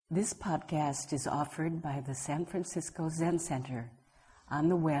This podcast is offered by the San Francisco Zen Center on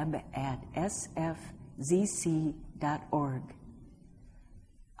the web at sfzc.org.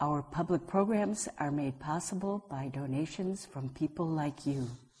 Our public programs are made possible by donations from people like you.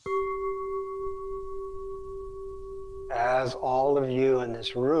 As all of you in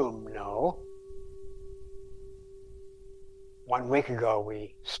this room know, 1 week ago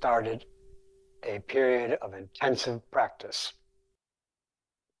we started a period of intensive practice.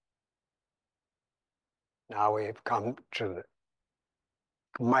 Now we've come to,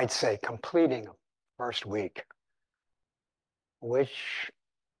 you might say, completing the first week, which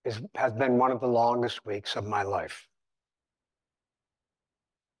has been one of the longest weeks of my life.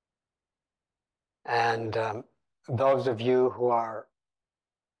 And those of you who are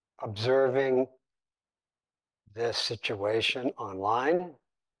observing this situation online,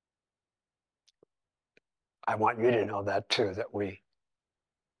 I want you to know that too, that we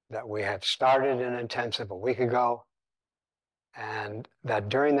have started an intensive a week ago, and that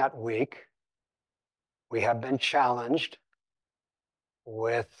during that week we have been challenged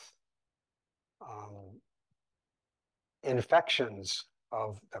with infections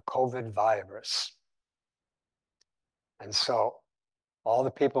of the COVID virus. And so all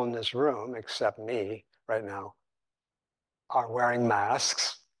the people in this room, except me right now, are wearing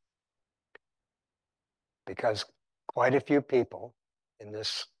masks because quite a few people in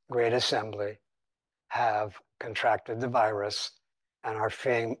this great assembly have contracted the virus and are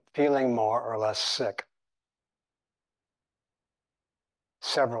feeling more or less sick.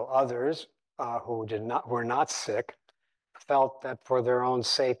 Several others who were not sick felt that for their own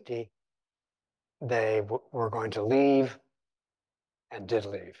safety, they were going to leave and did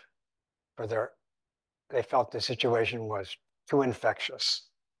leave. They felt the situation was too infectious.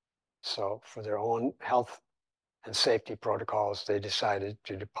 So for their own health and safety protocols, they decided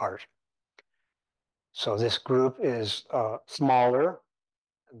to depart. So this group is smaller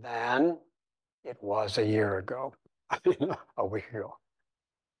than it was a year ago, a week ago.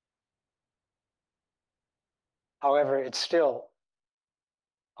 However, it's still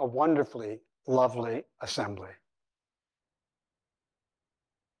a wonderfully lovely assembly.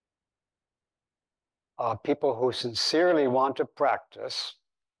 People who sincerely want to practice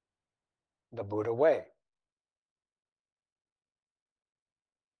the Buddha way.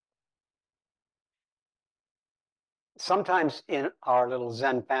 Sometimes in our little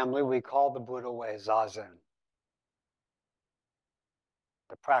Zen family, we call the Buddha way Zazen.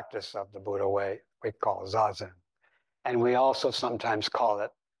 The practice of the Buddha way we call Zazen. And we also sometimes call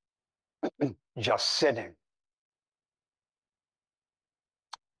it just sitting.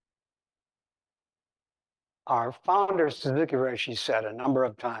 Our founder, Suzuki Roshi, said a number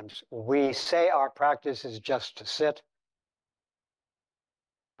of times, we say our practice is just to sit,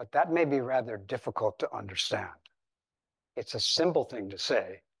 but that may be rather difficult to understand. It's a simple thing to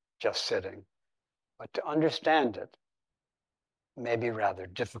say, just sitting, but to understand it may be rather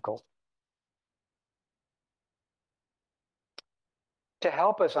difficult. To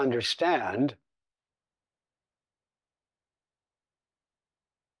help us understand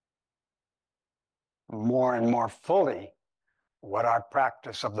more and more fully what our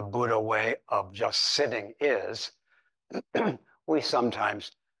practice of the Buddha way of just sitting is, we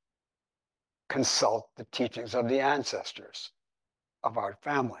sometimes consult the teachings of the ancestors of our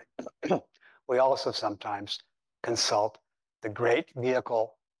family. We also sometimes consult the great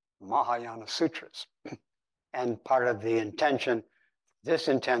vehicle Mahayana Sutras. And part of the intention, this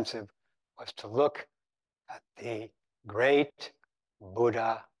intensive, was to look at the great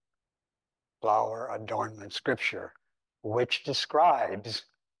Buddha flower adornment scripture, which describes,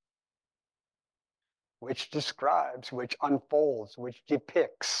 which unfolds, which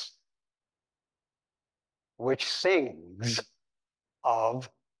depicts, which sings of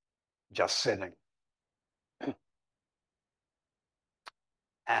just sitting.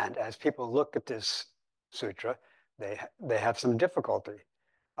 And as people look at this sutra, they have some difficulty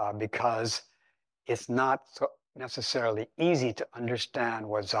because it's not so necessarily easy to understand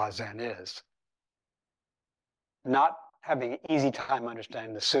what Zazen is. Not having an easy time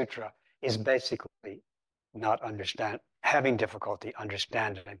understanding the sutra is basically having difficulty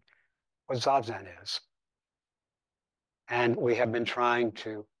understanding what Zazen is. And we have been trying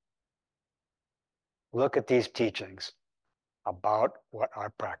to look at these teachings about what our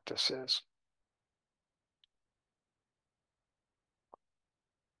practice is.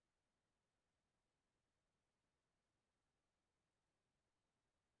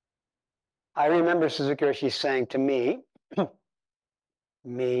 I remember Suzuki Roshi saying to me,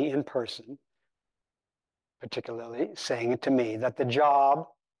 me in person, particularly saying it to me, that the job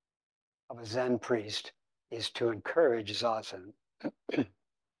of a Zen priest is to encourage zazen.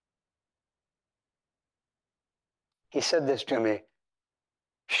 He said this to me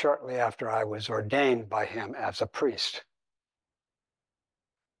shortly after I was ordained by him as a priest.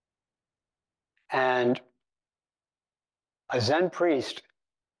 And a Zen priest,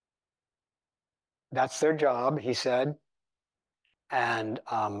 that's their job, he said. And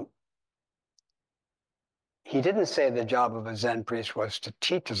he didn't say the job of a Zen priest was to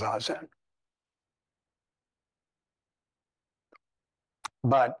teach zazen.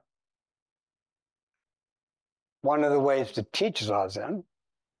 But one of the ways to teach zazen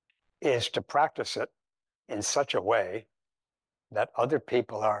is to practice it in such a way that other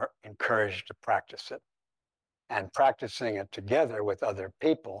people are encouraged to practice it. And practicing it together with other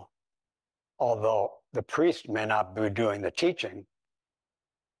people, although the priest may not be doing the teaching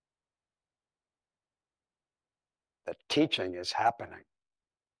is happening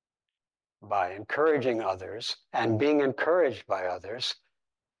by encouraging others and being encouraged by others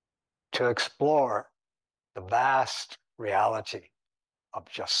to explore the vast reality of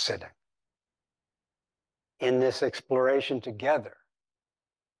just sitting. In this exploration together,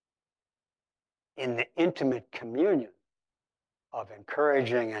 in the intimate communion of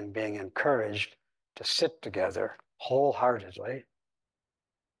encouraging and being encouraged to sit together wholeheartedly,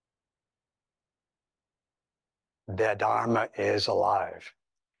 the dharma is alive.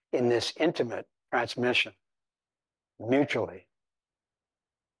 In this intimate transmission, mutually,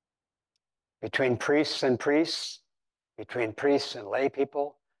 between priests and priests, between priests and lay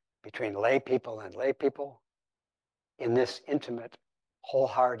people, between lay people and lay people, in this intimate,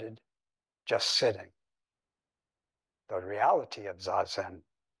 wholehearted, just sitting, the reality of zazen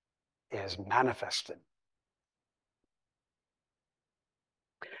is manifested.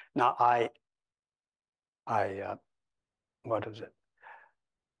 Now, what is it?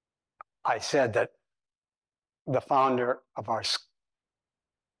 I said that the founder of our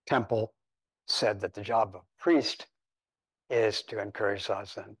temple said that the job of priest is to encourage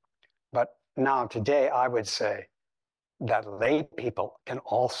zazen. But now today I would say that lay people can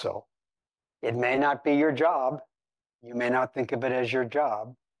also, it may not be your job, you may not think of it as your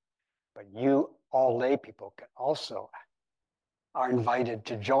job, but you, all lay people, can also are invited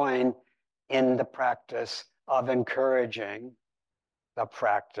to join in the practice of encouraging the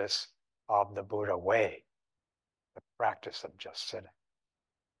practice of the Buddha way, the practice of just sitting.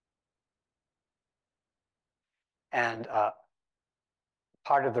 And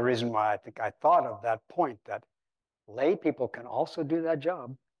part of the reason why I think I thought of that point, that lay people can also do that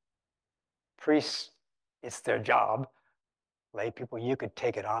job. Priests, it's their job. Lay people, you could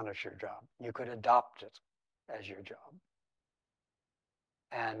take it on as your job. You could adopt it as your job.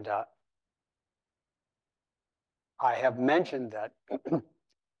 And I have mentioned that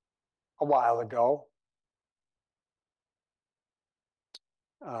a while ago.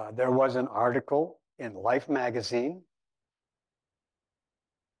 There was an article in Life magazine,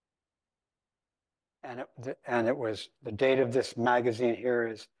 and it was, the date of this magazine here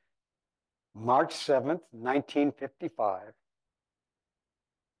is March 7th, 1955.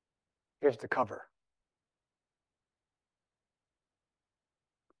 Here's the cover.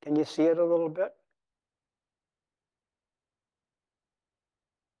 Can you see it a little bit?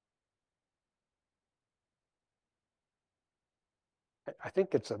 I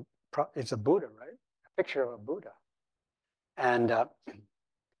think it's a Buddha, right? A picture of a Buddha. And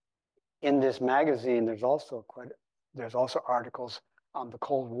in this magazine, there's also articles on the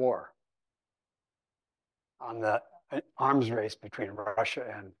Cold War, on the arms race between Russia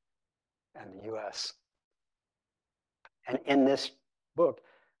and the US. And in this book,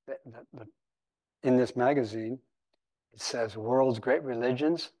 in this magazine, it says World's Great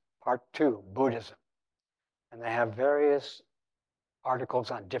Religions, Part 2, Buddhism. And they have various articles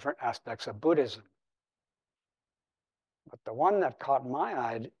on different aspects of Buddhism. But the one that caught my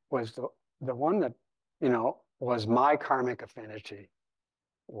eye was the one that, was my karmic affinity,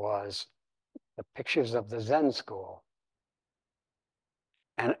 was the pictures of the Zen school.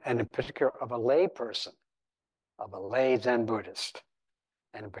 And in particular of a lay person, of a lay Zen Buddhist.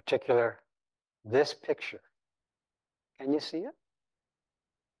 And in particular, this picture. Can you see it?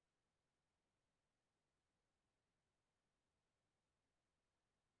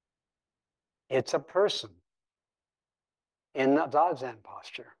 It's a person in the Zazen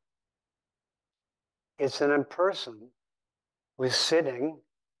posture. It's a person who's sitting,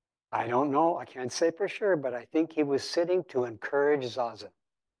 I don't know, I can't say for sure, but I think he was sitting to encourage Zazen.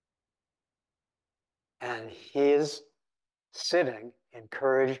 And his sitting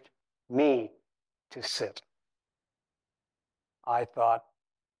encouraged me to sit. I thought,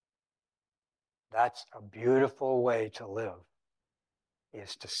 That's a beautiful way to live,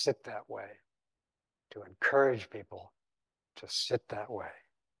 is to sit that way, to encourage people to sit that way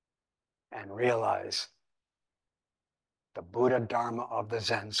and realize the Buddha Dharma of the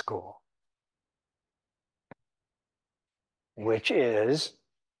Zen school, which is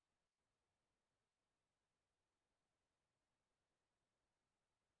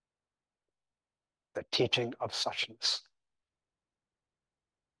the teaching of Suchness,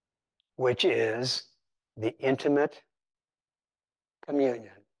 which is the intimate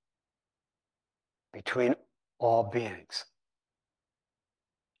communion between all beings.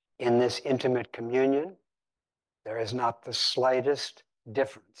 In this intimate communion, there is not the slightest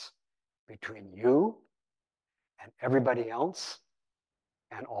difference between you and everybody else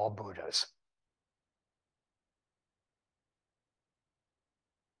and all Buddhas.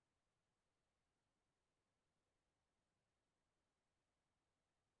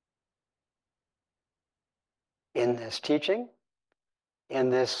 In this teaching, in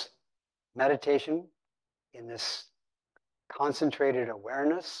this meditation, in this concentrated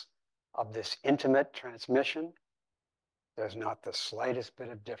awareness of this intimate transmission, there's not the slightest bit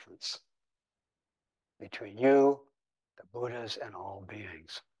of difference between you, the Buddhas, and all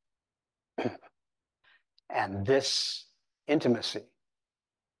beings. And this intimacy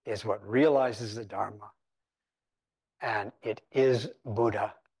is what realizes the Dharma, and it is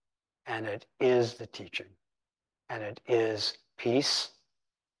Buddha, and it is the teaching, and it is peace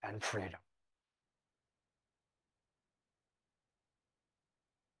and freedom.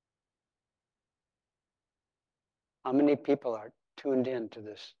 How many people are tuned in to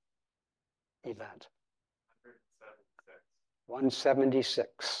this event?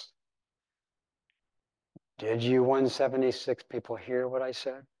 176. Did you 176 people hear what I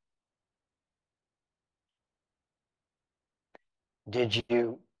said? Did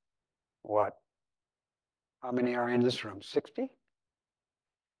you what? How many are in this room? 60?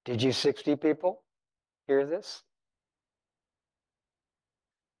 Did you 60 people hear this?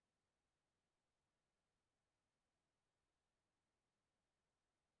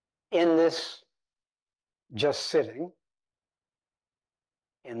 In this just sitting,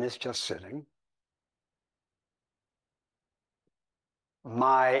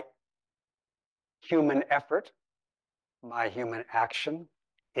 my human effort, my human action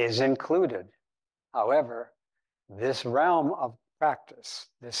is included. However, this realm of practice,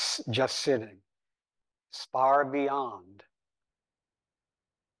 this just sitting, is far beyond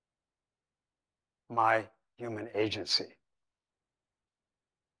my human agency.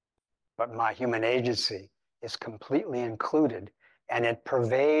 But my human agency is completely included, and it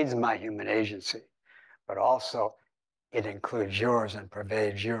pervades my human agency, but also it includes yours and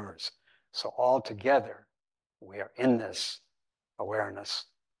pervades yours. So all together, we are in this awareness,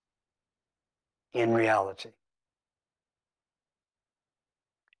 in reality.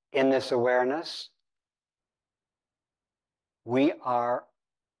 In this awareness, we are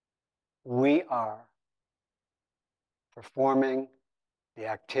performing the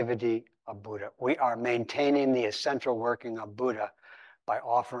activity of Buddha. We are maintaining the essential working of Buddha by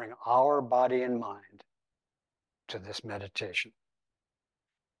offering our body and mind to this meditation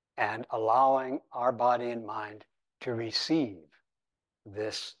and allowing our body and mind to receive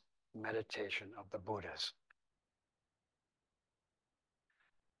this meditation of the Buddhas.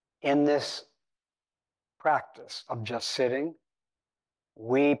 In this practice of just sitting,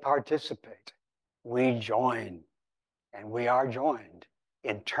 we participate, we join, and we are joined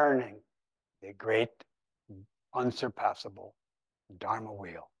in turning the great unsurpassable Dharma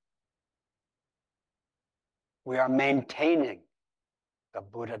wheel. We are maintaining the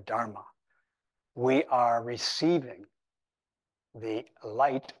Buddha Dharma. We are receiving the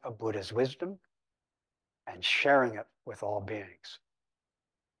light of Buddha's wisdom and sharing it with all beings.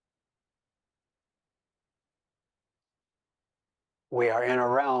 We are in a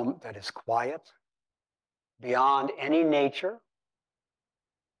realm that is quiet, beyond any nature,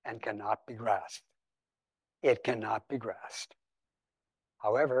 and cannot be grasped. It cannot be grasped.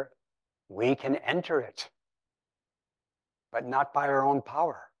 However, we can enter it, but not by our own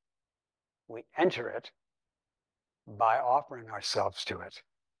power. We enter it by offering ourselves to it,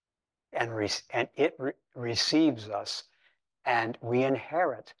 and it receives us, and we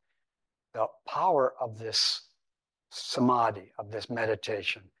inherit the power of this samadhi, of this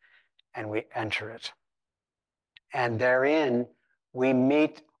meditation, and we enter it. And therein, we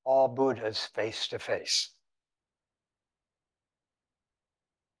meet all Buddhas face to face.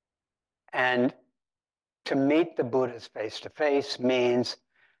 And to meet the Buddhas face to face means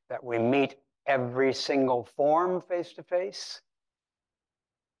that we meet every single form face to face,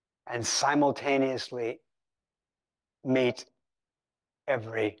 and simultaneously meet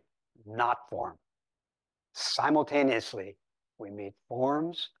every not form. Simultaneously, we meet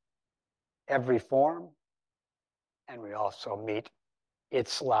forms, every form, and we also meet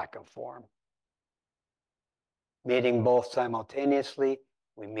its lack of form. Meeting both simultaneously,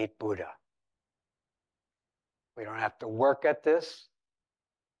 we meet Buddha. We don't have to work at this.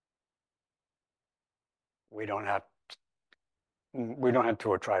 We don't have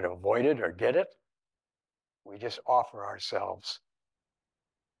to try to avoid it or get it. We just offer ourselves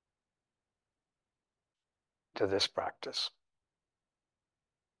to this practice.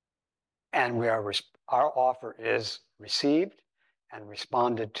 And our offer is received and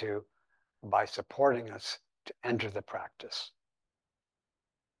responded to by supporting us to enter the practice.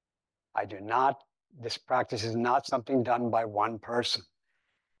 This practice is not something done by one person.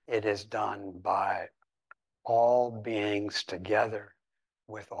 It is done by all beings together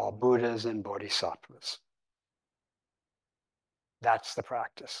with all Buddhas and Bodhisattvas. That's the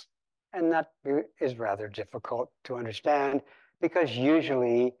practice. And that is rather difficult to understand because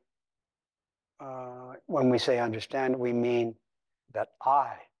usually when we say understand, we mean that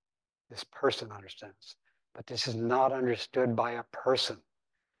this person understands. But this is not understood by a person.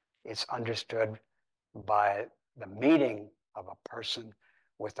 It's understood by the meeting of a person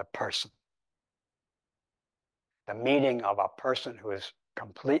with a person. The meeting of a person who is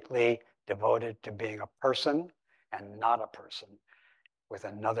completely devoted to being a person and not a person with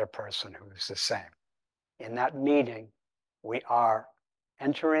another person who is the same. In that meeting, we are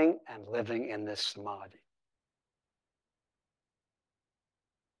entering and living in this samadhi.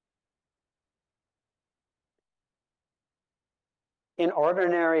 In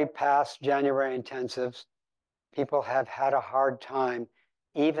ordinary past January intensives, people have had a hard time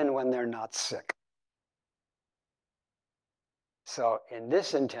even when they're not sick. So in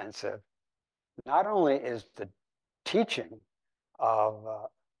this intensive, not only is the teaching of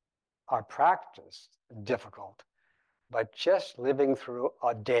our practice difficult, but just living through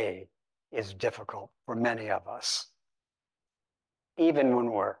a day is difficult for many of us, even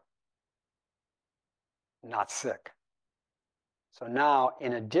when we're not sick. So now,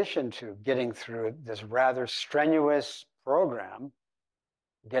 in addition to getting through this rather strenuous program,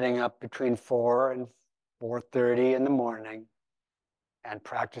 getting up between 4 and 4:30 in the morning and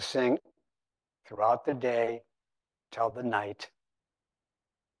practicing throughout the day till the night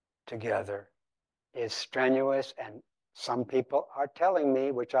together is strenuous. And some people are telling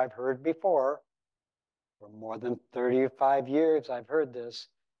me, which I've heard before, for more than 35 years I've heard this,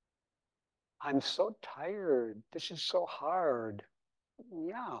 I'm so tired. This is so hard.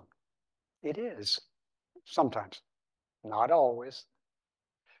 Yeah, it is. Sometimes. Not always.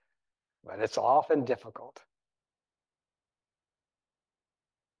 But it's often difficult.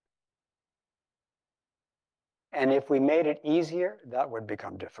 And if we made it easier, that would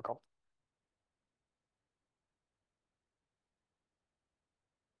become difficult.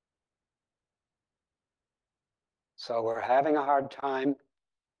 So we're having a hard time,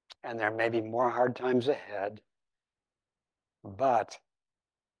 and there may be more hard times ahead. But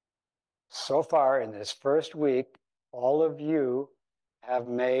so far in this first week, all of you have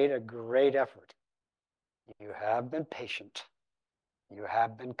made a great effort. You have been patient. You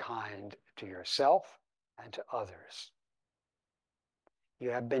have been kind to yourself and to others.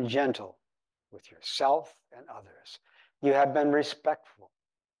 You have been gentle with yourself and others. You have been respectful.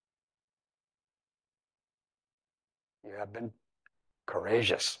 You have been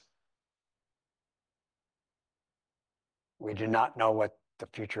courageous. We do not know what the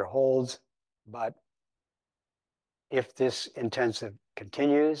future holds, but if this intensive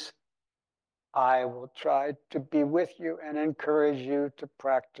continues, I will try to be with you and encourage you to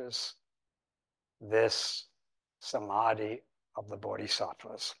practice this samadhi of the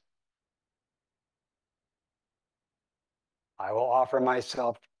bodhisattvas. I will offer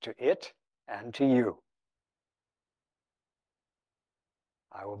myself to it and to you.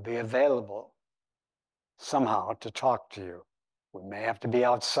 I will be available somehow to talk to you. We may have to be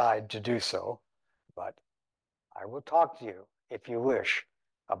outside to do so, but I will talk to you, if you wish,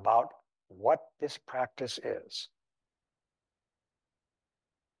 about what this practice is.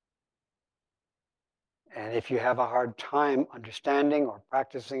 And if you have a hard time understanding or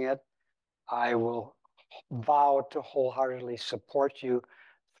practicing it, I will vow to wholeheartedly support you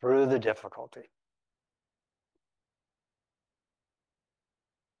through the difficulty.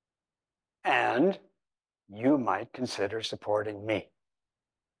 And you might consider supporting me,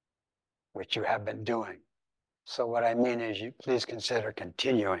 which you have been doing. So what I mean is, you please consider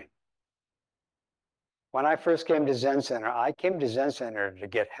continuing. When I first came to Zen Center, I came to Zen Center to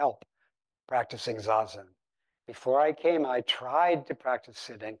get help practicing Zazen. Before I came, I tried to practice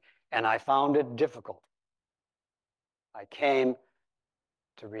sitting, and I found it difficult. I came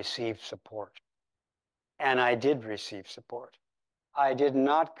to receive support, and I did receive support. I did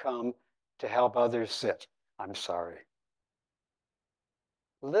not come to help others sit. I'm sorry.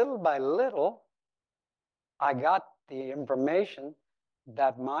 Little by little, I got the information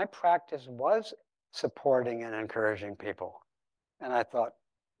that my practice was supporting and encouraging people. And I thought,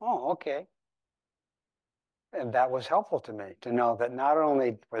 oh, okay. And that was helpful to me to know that not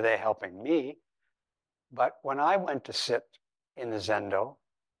only were they helping me, but when I went to sit in the Zendo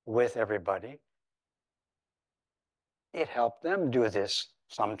with everybody, it helped them do this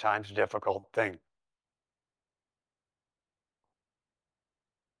sometimes difficult thing.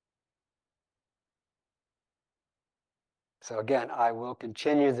 So again, I will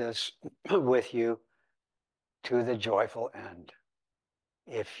continue this with you to the joyful end.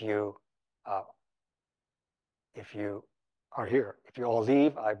 If you are here, if you all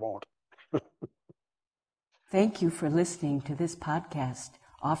leave, I won't. Thank you for listening to this podcast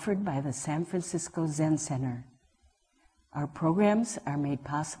offered by the San Francisco Zen Center. Our programs are made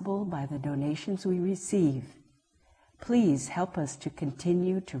possible by the donations we receive. Please help us to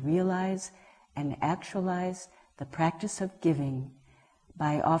continue to realize and actualize the practice of giving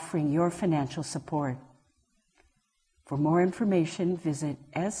by offering your financial support. For more information, visit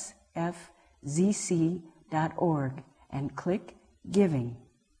sfzc.org and click Giving.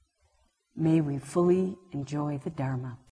 May we fully enjoy the Dharma.